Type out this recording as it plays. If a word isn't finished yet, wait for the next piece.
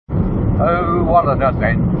Oh, what an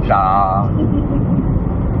adventure!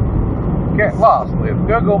 Get lost with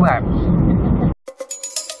Google Maps.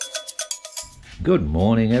 Good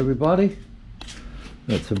morning, everybody.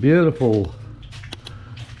 It's a beautiful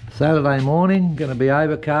Saturday morning, going to be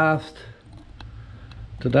overcast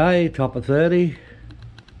today, top of 30.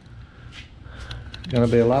 Going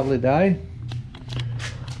to be a lovely day.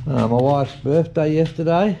 My wife's birthday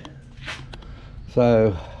yesterday,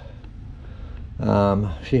 so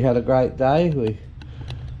she had a great day. We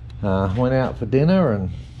went out for dinner and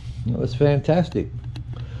it was fantastic.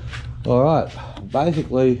 Alright,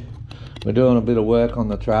 basically we're doing a bit of work on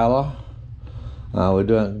the trailer. We're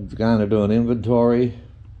going to do an inventory,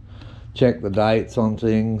 check the dates on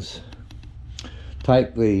things,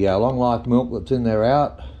 take the long life milk that's in there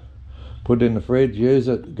out, put it in the fridge, use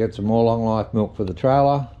it, get some more long life milk for the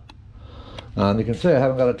trailer. You can see I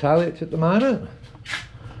haven't got a tow hitch at the moment,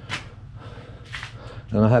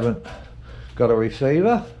 and I haven't got a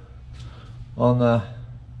receiver on the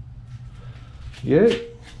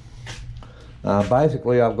ute.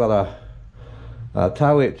 Basically I've got a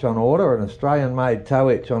tow hitch on order, an Australian made tow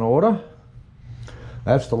hitch on order.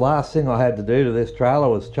 That's the last thing I had to do to this trailer,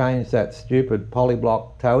 was change that stupid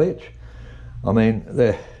polyblock tow hitch. I mean,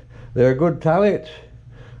 they're a good tow hitch.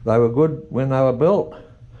 They were good when they were built.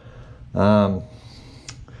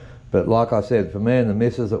 But like I said, for me and the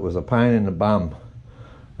missus, it was a pain in the bum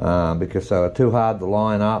because they were too hard to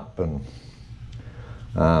line up. And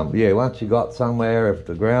yeah, once you got somewhere, if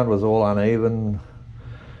the ground was all uneven,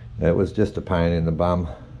 it was just a pain in the bum.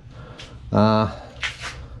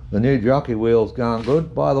 The new jockey wheel's going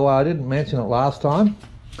good. By the way, I didn't mention it last time.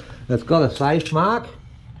 It's got a safe mark.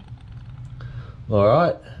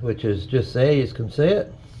 Alright, which is just there, you can see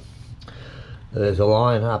it. There's a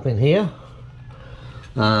line up in here.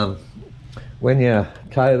 When you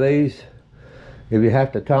tow these, if you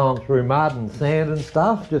have to tow them through mud and sand and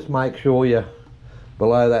stuff, just make sure you're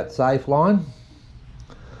below that safe line,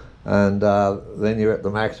 and then you're at the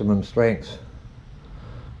maximum strength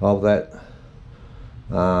of that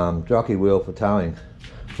jockey wheel for towing.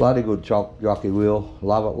 Bloody good jockey wheel,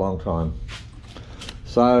 love it, long time.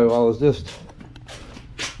 So I was just,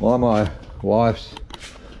 while my wife's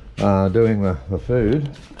doing the food,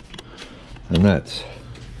 and that's,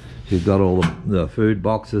 she's got all the food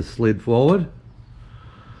boxes slid forward,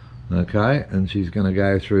 okay, and she's going to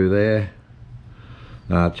go through there,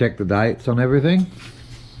 check the dates on everything.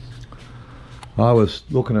 I was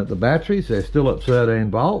looking at the batteries, they're still at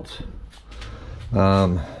 13 volts.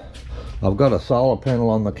 I've got a solar panel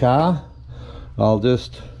on the car. I'll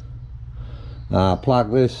just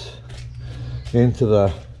plug this into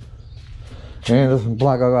the Anderson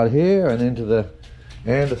plug I got here and into the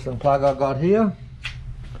Anderson plug I got here,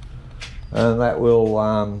 and that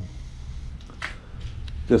will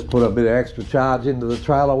just put a bit of extra charge into the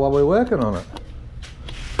trailer while we're working on it.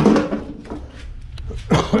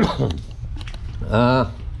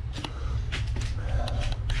 I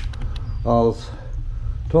was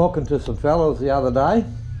talking to some fellas the other day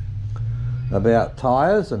about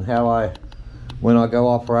tyres and how when I go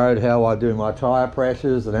off-road, how I do my tyre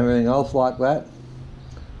pressures and everything else like that.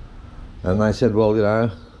 And they said, well, you know,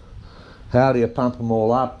 how do you pump them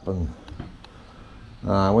all up? And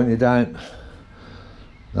when you don't,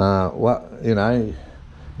 you know,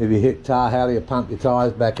 if you hit tar, how do you pump your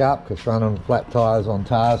tyres back up? Because running flat tyres on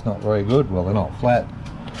tar is not very good. Well, they're not flat.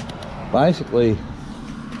 Basically,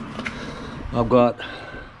 I've got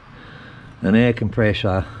an air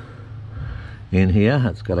compressor in here.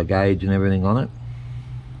 It's got a gauge and everything on it,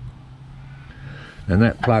 and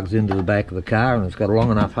that plugs into the back of the car, and it's got a long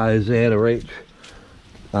enough hose there to reach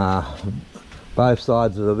both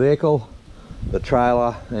sides of the vehicle, the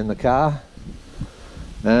trailer and the car.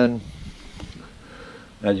 And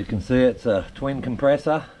as you can see, it's a twin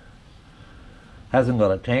compressor. Hasn't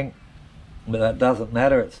got a tank, but that doesn't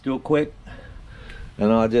matter, it's still quick.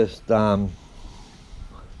 And I just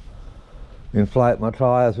inflate my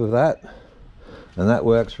tyres with that, and that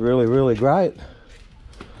works really great.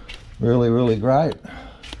 Really great.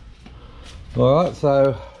 Alright,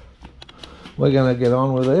 so we're going to get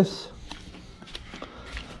on with this.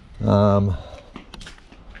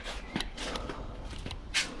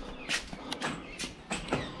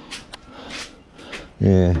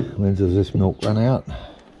 Yeah, when does this milk run out?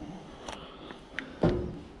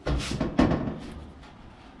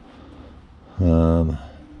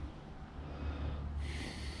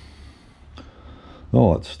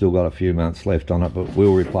 Oh, it's still got a few months left on it, but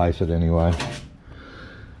we'll replace it anyway.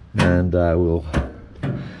 And we'll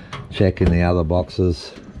check in the other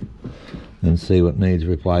boxes and see what needs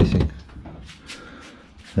replacing.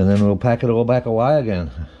 and then we'll pack it all back away again,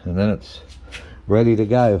 and then it's ready to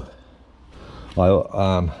go.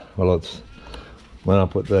 Well, it's when I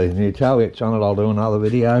put the new tow hitch on it, I'll do another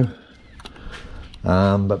video,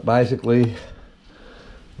 but basically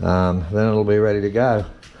then it'll be ready to go.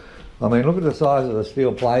 I mean, look at the size of the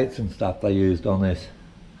steel plates and stuff they used on this.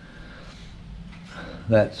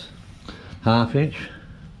 That's 1/2 inch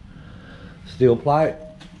steel plate,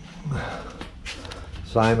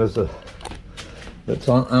 same as the that's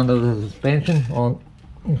on under the suspension on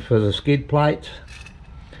for the skid plates,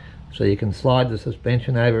 so you can slide the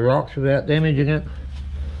suspension over rocks without damaging it.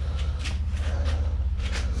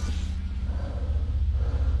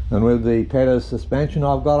 And with the Pettis suspension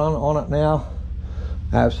I've got on it now,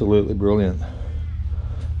 absolutely brilliant,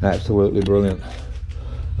 absolutely brilliant.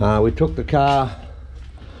 We took the car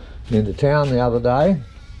into town the other day,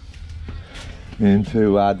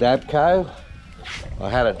 into Dabco. I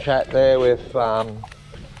had a chat there with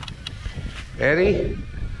Eddie,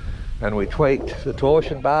 and we tweaked the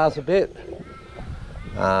torsion bars a bit,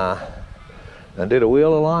 and did a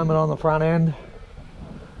wheel alignment on the front end,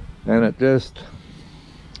 and it just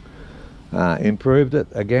improved it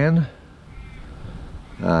again.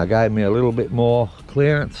 Gave me a little bit more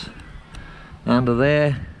clearance under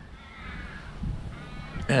there,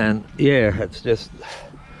 and yeah, it's just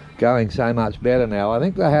going so much better now. I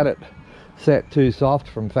think they had it set too soft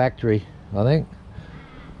from factory, I think,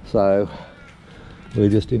 so we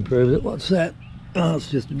just improved it. What's that? Oh, it's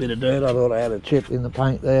just a bit of dirt. I thought I had a chip in the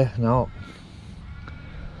paint there. No.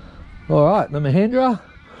 Alright, the Mahindra,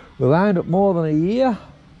 we've owned it more than a year.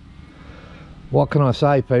 What can I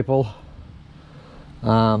say, people?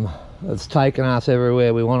 It's taken us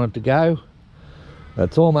everywhere we wanted to go.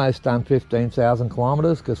 It's almost done 15,000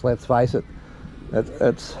 kilometres, because let's face it,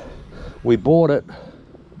 we bought it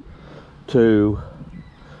to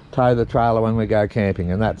tow the trailer when we go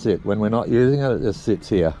camping, and that's it. When we're not using it, it just sits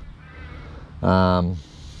here. All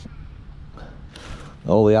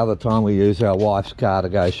the other time we use our wife's car to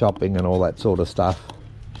go shopping and all that sort of stuff.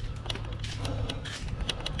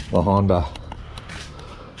 The Honda,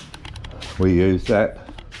 we use that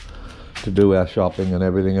to do our shopping and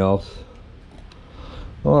everything else.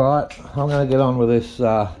 Alright, I'm going to get on with this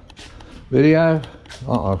video.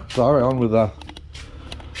 Sorry, on with the...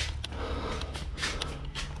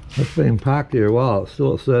 It's been parked here a while. It's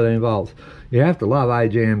still at 13 volts. You have to love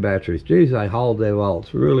AGM batteries. Geez, they hold their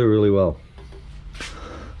volts really, really well.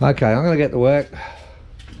 Okay, I'm going to get to work.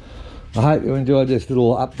 I hope you enjoyed this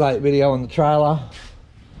little update video on the trailer.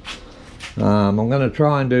 I'm going to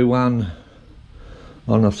try and do one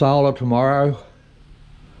on the solar tomorrow.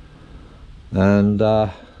 And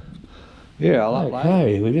yeah, I'll upload.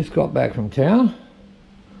 Okay, we just got back from town.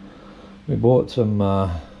 We bought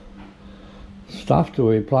some stuff to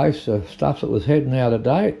replace the stuff that was heading out of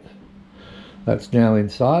date. That's now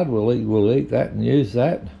inside. We'll eat that and use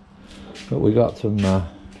that. But we got some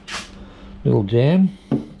little jam,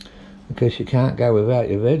 because you can't go without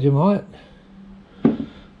your Vegemite.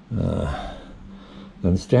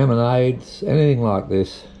 And staminades, anything like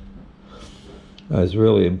this is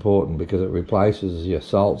really important, because it replaces your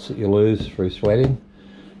salts that you lose through sweating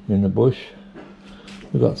in the bush.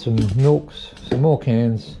 We've got some milks, some more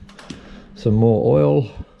cans, some more oil,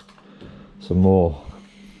 some more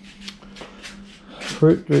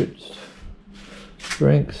fruit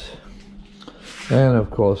drinks, and of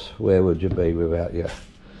course, where would you be without your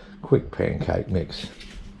quick pancake mix?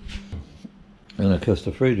 And of course,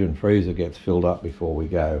 the fridge and freezer gets filled up before we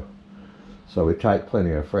go, so we take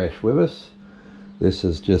plenty of fresh with us. This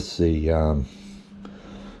is just the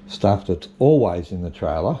stuff that's always in the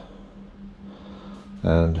trailer,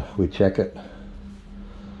 and we check it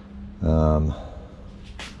and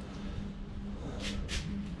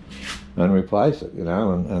replace it, you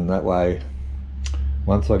know, and that way,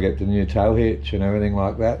 once I get the new tow hitch and everything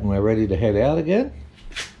like that, and we're ready to head out again,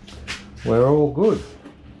 we're all good.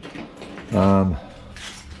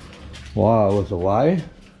 While I was away,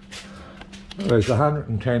 there's a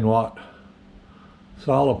 110 watt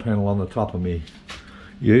solar panel on the top of me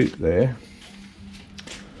ute there,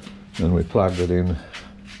 and we plugged it in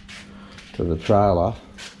to the trailer.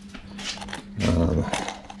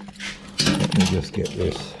 Let me just get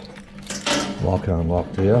this lock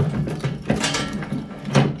unlocked here.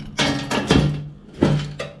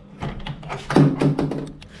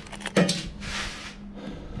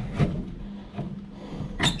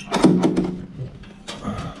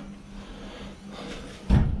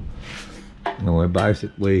 And we're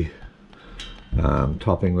basically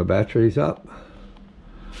topping the batteries up.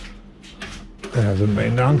 It hasn't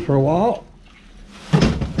been done for a while.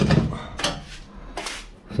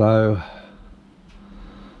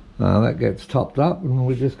 That gets topped up, and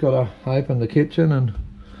we just got to open the kitchen and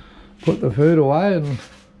put the food away, and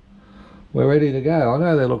we're ready to go. I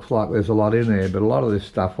know there looks like there's a lot in there, but a lot of this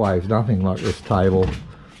stuff weighs nothing, like this table,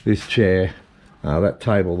 this chair, that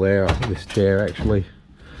table there, this chair actually.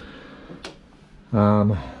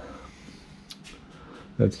 That's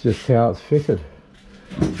just how it's fitted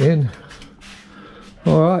in.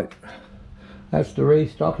 Alright, that's the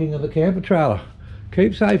restocking of the camper trailer.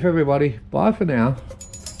 Keep safe everybody, bye for now.